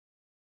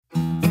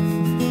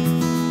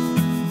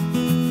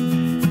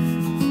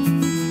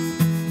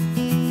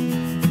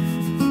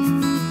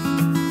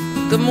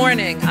Good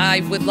morning. I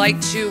would like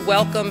to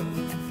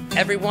welcome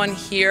everyone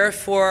here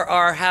for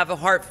our Have a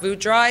Heart food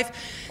drive.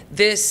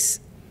 This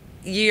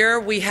year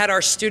we had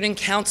our student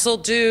council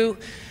do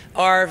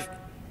our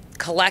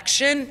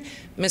collection.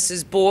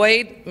 Mrs.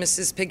 Boyd,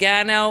 Mrs.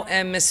 Pagano,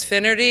 and Ms.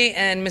 Finnerty,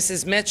 and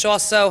Mrs. Mitch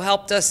also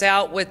helped us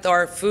out with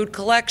our food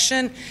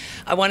collection.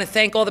 I want to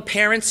thank all the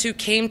parents who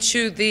came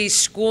to the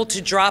school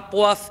to drop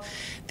off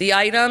the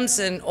items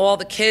and all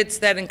the kids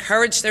that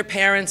encouraged their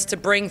parents to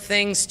bring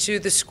things to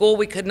the school.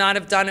 We could not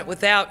have done it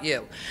without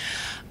you.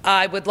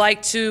 I would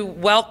like to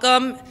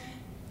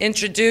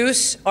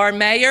introduce our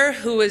mayor,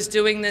 who is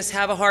doing this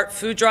Have a Heart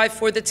food drive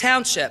for the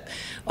township.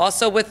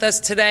 Also with us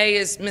today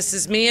is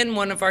Mrs. Meehan,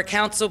 one of our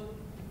council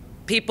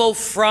people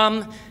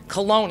from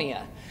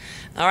Colonia.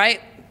 All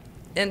right,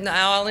 and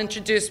I'll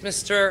introduce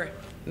Mr.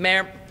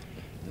 Mayor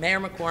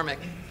McCormick.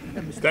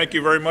 Thank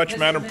you very much,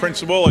 Madam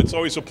Principal. It's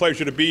always a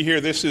pleasure to be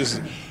here. This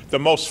is the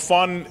most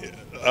fun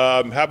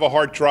Have a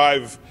Heart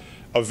Drive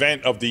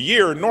event of the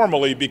year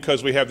normally,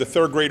 because we have the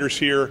third graders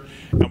here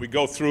and we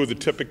go through the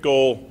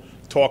typical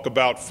talk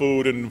about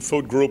food and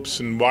food groups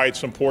and why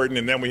it's important,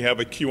 and then we have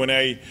a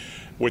Q&A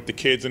with the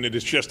kids, and it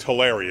is just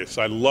hilarious.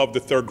 I love the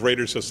third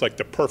graders. It's like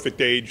the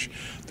perfect age.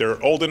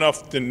 They're old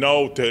enough to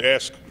know to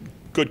ask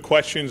good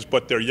questions,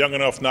 but they're young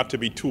enough not to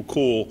be too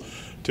cool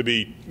to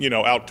be,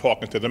 out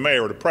talking to the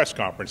mayor at a press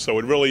conference. So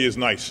it really is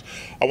nice.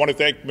 I want to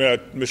thank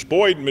Ms.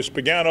 Boyd, Ms.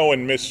 Pagano,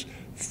 and Ms.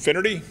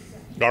 Finnerty,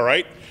 all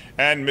right,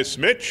 and Ms.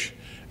 Mitch,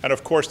 and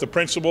of course the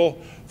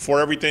principal for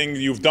everything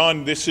you've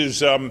done. This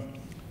is in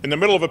the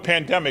middle of a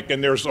pandemic,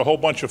 and there's a whole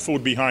bunch of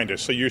food behind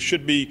us, so you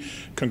should be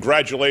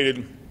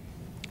congratulated.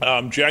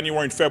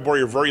 January and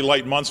February are very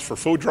light months for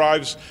food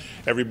drives.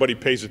 Everybody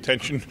pays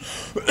attention.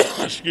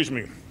 Excuse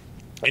me.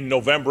 In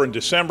November and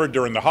December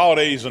during the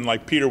holidays, and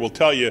like Peter will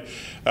tell you,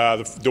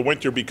 the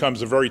winter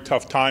becomes a very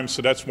tough time.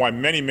 So that's why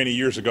many, many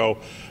years ago,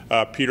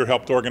 Peter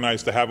helped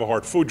organize the Have a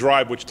Heart food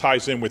drive, which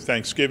ties in with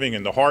Thanksgiving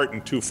and the Heart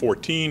in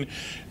 214.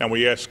 And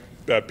we ask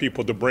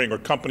people to bring, or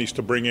companies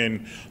to bring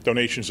in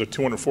donations of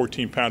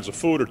 214 pounds of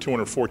food, or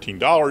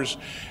 $214.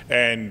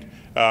 And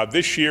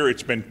this year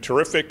it's been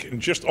terrific.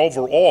 And just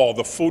overall,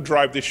 the food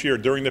drive this year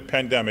during the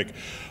pandemic,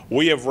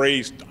 we have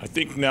raised, I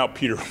think now,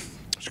 Peter,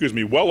 excuse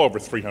me, well over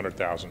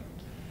 300,000.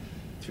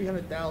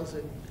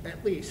 300,000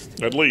 at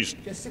least. At least.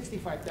 Just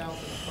 65,000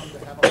 from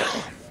the Have a Heart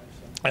drive.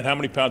 And how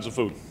many pounds of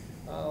food?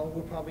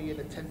 We're probably in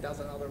the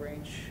 $10,000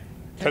 range.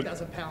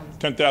 10,000 pounds.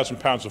 10,000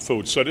 pounds of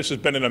food. So this has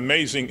been an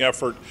amazing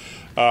effort,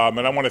 and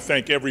I want to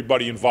thank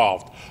everybody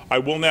involved. I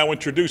will now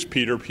introduce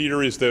Peter.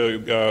 Peter is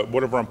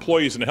one of our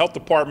employees in the health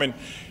department.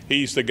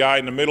 He's the guy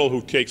in the middle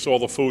who takes all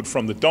the food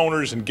from the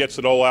donors and gets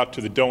it all out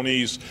to the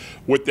donees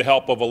with the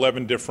help of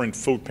 11 different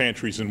food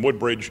pantries in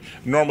Woodbridge.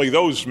 Normally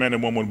those men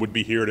and women would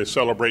be here to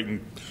celebrate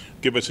and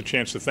give us a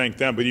chance to thank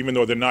them, but even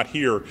though they're not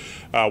here,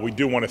 we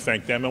do want to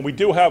thank them. And we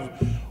do have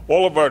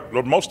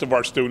most of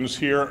our students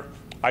here.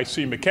 I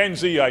see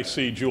Mackenzie, I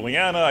see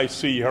Juliana, I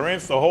see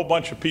Harinth, a whole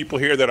bunch of people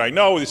here that I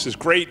know. This is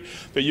great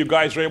that you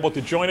guys are able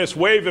to join us.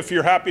 Wave if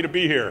you're happy to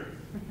be here.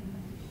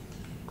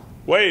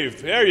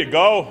 Wave, there you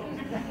go.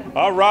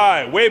 All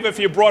right, wave if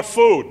you brought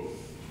food.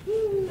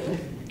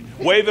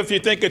 Wave if you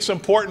think it's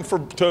important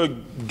to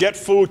get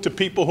food to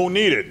people who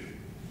need it.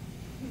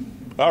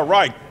 All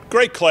right,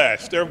 great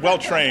class, they're well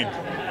trained.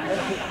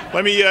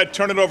 Let me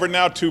turn it over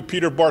now to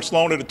Peter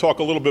Barcelona to talk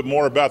a little bit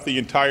more about the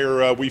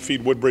entire We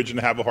Feed Woodbridge and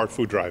Have a Heart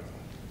food drive.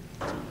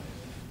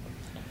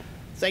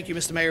 Thank you,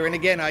 Mr. Mayor. And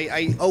again,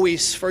 I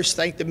always first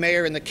thank the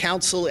mayor and the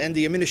council and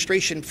the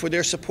administration for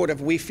their support of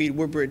We Feed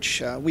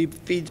Woodbridge. We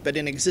Feed's been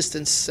in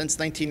existence since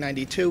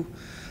 1992.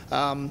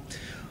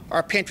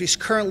 Our pantries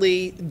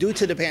currently, due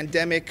to the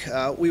pandemic,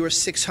 we were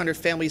 600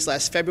 families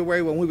last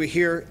February. When we were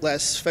here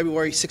last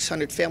February,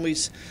 600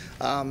 families.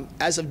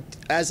 As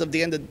of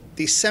the end of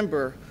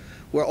December,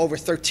 we're over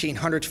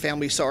 1,300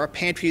 families. So our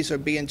pantries are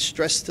being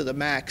stressed to the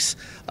max,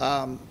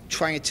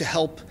 trying to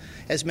help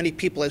as many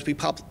people as we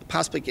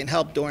possibly can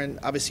help during,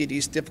 obviously,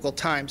 these difficult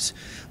times.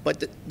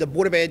 But the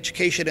Board of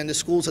Education and the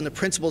schools and the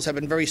principals have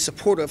been very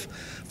supportive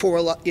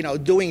for,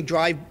 doing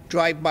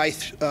drive-by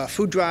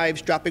food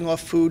drives, dropping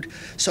off food.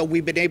 So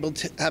we've been able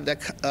to have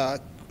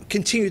that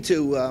continue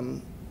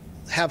to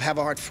have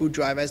a Heart food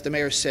drive. As the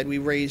mayor said, we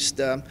raised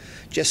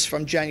just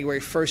from January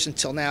 1st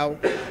until now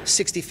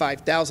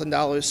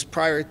 $65,000.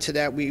 Prior to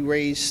that, we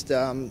raised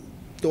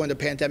during the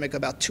pandemic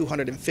about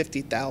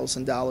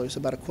 $250,000,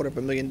 about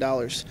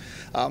 $250,000.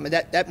 And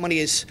that money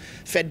is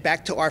fed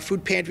back to our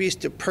food pantries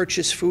to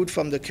purchase food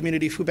from the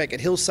community food bank at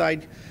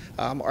Hillside.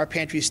 Our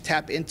pantries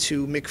tap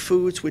into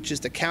McFoods, which is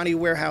the county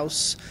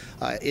warehouse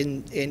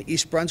in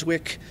East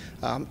Brunswick.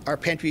 Our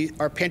pantries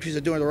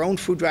are doing their own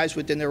food drives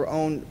within their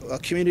own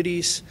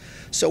communities.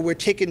 So we're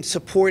taking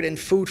support and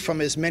food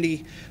from as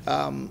many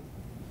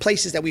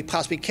places that we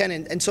possibly can,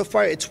 and so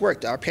far it's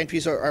worked. Our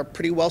pantries are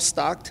pretty well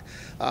stocked.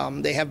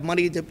 They have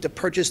money to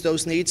purchase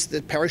those needs,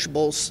 the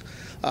perishables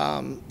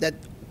that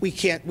we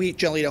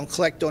generally don't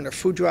collect during our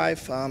food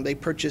drive. They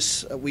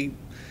purchase, we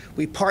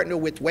partner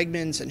with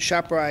Wegmans and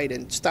ShopRite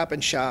and Stop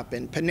and Shop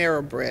and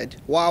Panera Bread,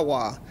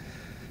 Wawa,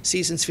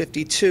 Seasons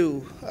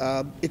 52.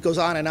 It goes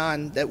on and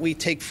on that we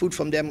take food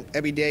from them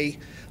every day,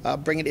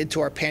 bring it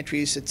into our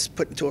pantries. It's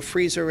put into a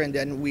freezer, and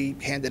then we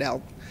hand it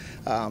out.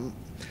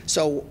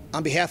 So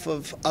on behalf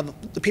of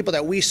the people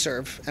that we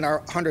serve and our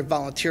 100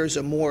 volunteers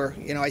or more,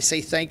 I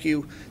say thank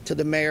you to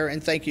the mayor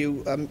and thank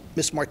you,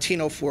 Ms.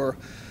 Martino, for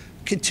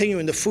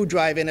continuing the food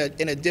drive in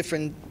a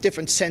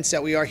different sense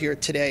that we are here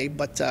today.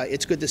 But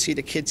it's good to see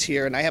the kids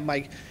here. And I have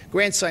my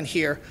grandson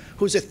here,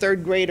 who's a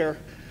third grader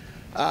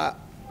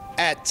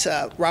at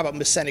Robert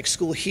Masenic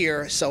School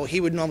here. So he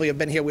would normally have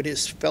been here with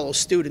his fellow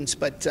students,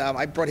 but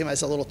I brought him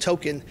as a little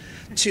token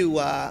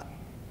to,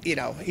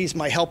 he's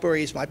my helper,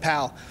 he's my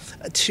pal,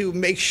 to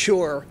make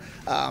sure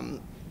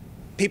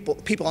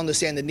people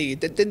understand the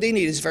need. The need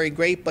is very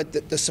great,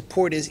 but the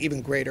support is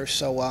even greater.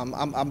 So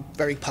I'm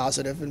very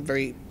positive and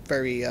very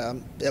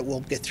that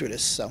we'll get through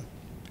this. So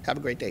have a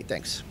great day.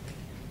 Thanks.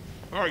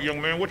 All right, young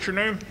man, what's your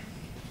name?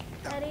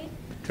 Eddie.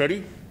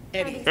 Teddy?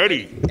 Eddie.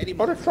 Eddie. Eddie.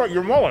 Oh, that's right,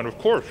 you're Mullen, of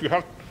course. You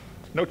have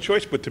no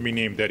choice but to be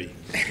named Eddie.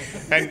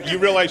 And you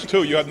realize,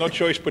 too, you have no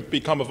choice but to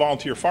become a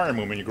volunteer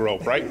fireman when you grow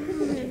up, right?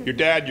 Your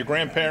dad, your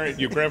grandparent,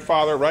 your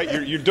grandfather,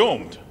 right? You're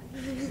doomed.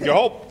 Your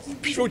whole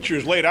future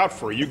is laid out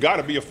for you. You got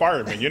to be a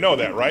fireman. You know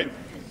that, right?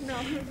 No.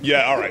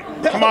 Yeah, all right.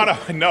 Come on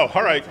up. No,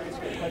 all right.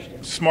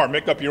 Smart.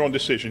 Make up your own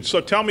decision.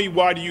 So tell me,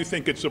 why do you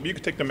think it's, you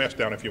can take the mess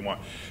down if you want.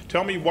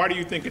 Tell me, why do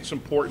you think it's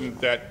important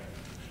that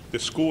the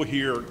school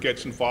here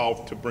gets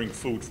involved to bring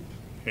food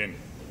in?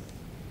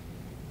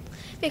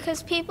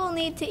 Because people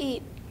need to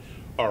eat.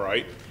 All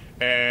right.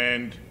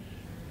 And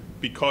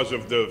because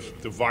of the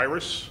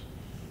virus,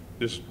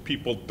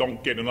 people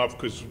don't get enough,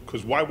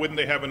 because why wouldn't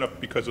they have enough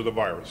because of the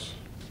virus?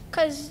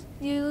 Because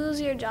you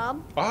lose your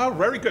job. Ah,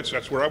 very good. So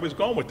that's where I was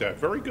going with that.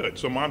 Very good.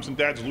 So moms and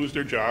dads lose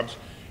their jobs,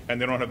 and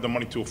they don't have the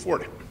money to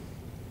afford it.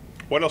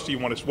 What else do you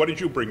want to, what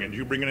did you bring in? Did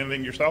you bring in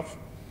anything yourself?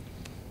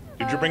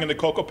 Did you bring in the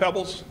Cocoa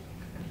Pebbles?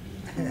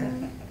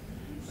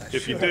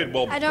 If you did,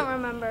 well, I don't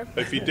remember.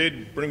 if you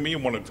did, bring me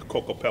one of the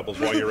Cocoa Pebbles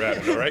while you're at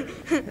it, all right?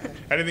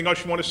 Anything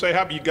else you want to say?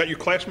 You got your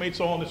classmates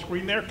all on the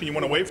screen there? Can you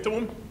want to wave to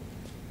them?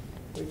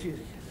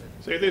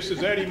 Say, this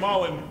is Eddie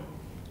Mullen.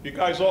 You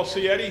guys all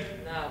see Eddie?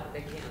 No,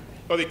 they can't.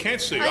 Oh, they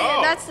can't see. Oh, yeah,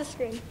 that's the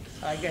screen.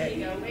 There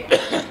you go.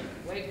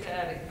 Wave to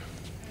Eddie.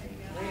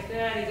 Wave to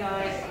Eddie,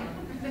 guys.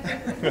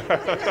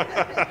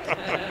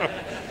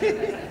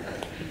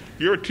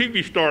 You're a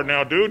TV star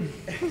now, dude.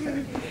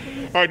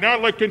 All right, now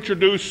I'd like to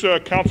introduce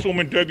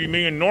Councilwoman Debbie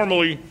Meehan.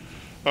 Normally,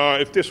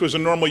 if this was a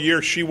normal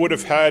year, she would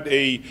have had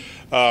a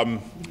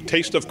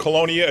taste of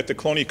Colonia at the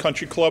Colonia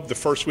Country Club the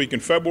first week in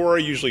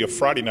February, usually a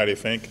Friday night, I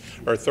think,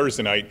 or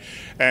Thursday night.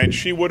 And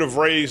she would have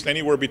raised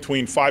anywhere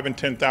between $5,000 and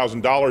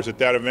 $10,000 at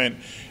that event.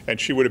 And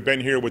she would have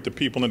been here with the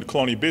people in the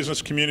Colonia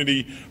business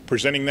community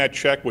presenting that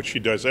check, which she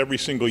does every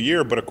single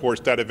year. But of course,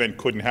 that event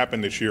couldn't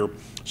happen this year.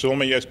 So let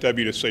me ask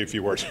Debbie to say a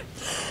few words.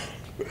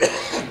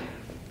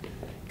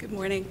 Good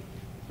morning.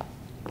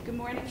 Good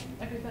morning,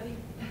 everybody.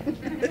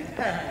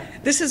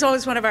 This is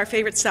always one of our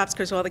favorite stops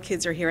because all the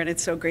kids are here, and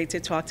it's so great to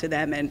talk to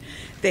them, and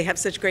they have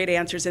such great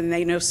answers, and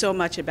they know so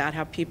much about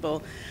how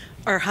people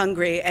are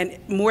hungry. And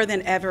more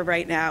than ever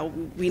right now,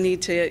 we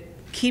need to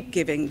keep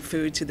giving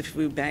food to the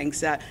food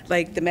banks.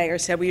 Like the mayor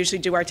said, we usually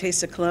do our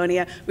Taste of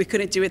Colonia. We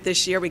couldn't do it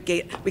this year. We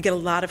get a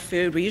lot of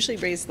food. We usually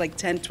raise like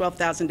 $10,000,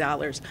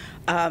 $12,000,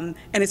 and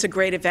it's a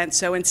great event.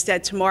 So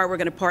instead, tomorrow we're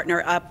going to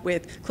partner up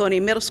with Colonia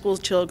Middle School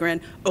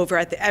children over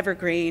at the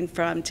Evergreen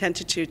from 10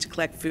 to 2 to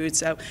collect food.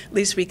 So at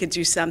least we could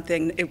do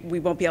something. We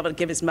won't be able to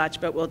give as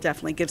much, but we'll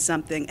definitely give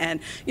something.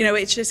 And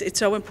it's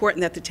so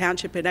important that the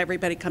township and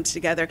everybody comes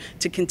together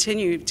to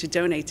continue to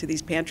donate to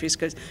these pantries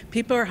because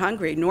people are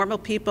hungry. Normal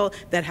people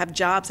that have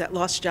jobs, that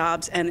lost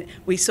jobs, and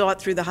we saw it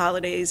through the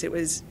holidays. It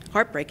was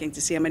heartbreaking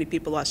to see how many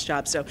people lost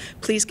jobs. So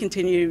please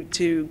continue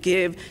to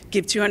give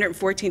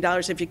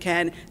 $214 if you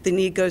can. The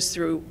need goes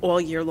through all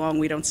year long.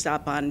 We don't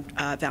stop on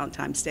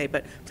Valentine's Day,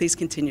 but please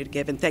continue to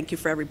give, and thank you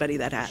for everybody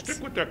that has.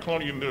 Stick with that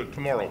Colonia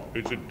tomorrow.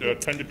 Is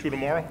it 10 to 2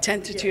 tomorrow?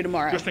 10 to 2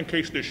 tomorrow. Just in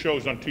case this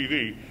show's on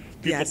TV,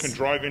 people Yes. can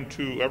drive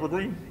into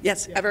Evergreen?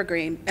 Yes,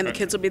 Evergreen, and the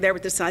kids will be there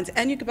with the signs,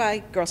 and you can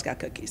buy Girl Scout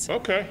cookies.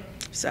 Okay.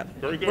 So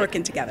Very good.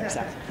 working together.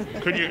 So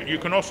You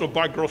can also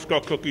buy Girl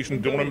Scout cookies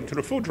and donate them to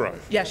the food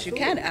drive. yes, you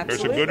can There's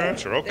absolutely. a good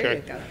answer. There Okay.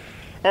 you go.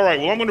 All right.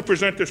 Well, I'm going to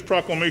present this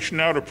proclamation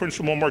now to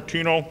Principal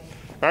Martino.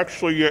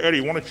 Actually,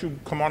 Eddie, why don't you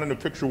come on in the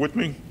picture with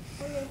me?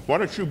 Why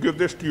don't you give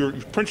this to your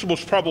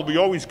principal's probably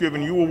always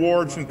giving you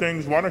awards and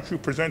things. Why don't you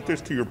present this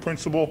to your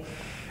principal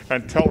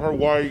and tell her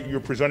why you're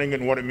presenting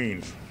it and what it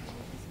means?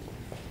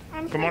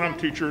 Come on up,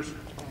 teachers.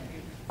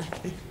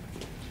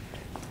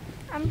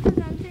 I'm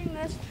presenting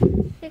this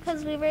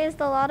because we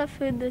raised a lot of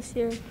food this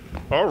year.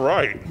 All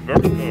right. Very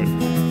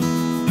good.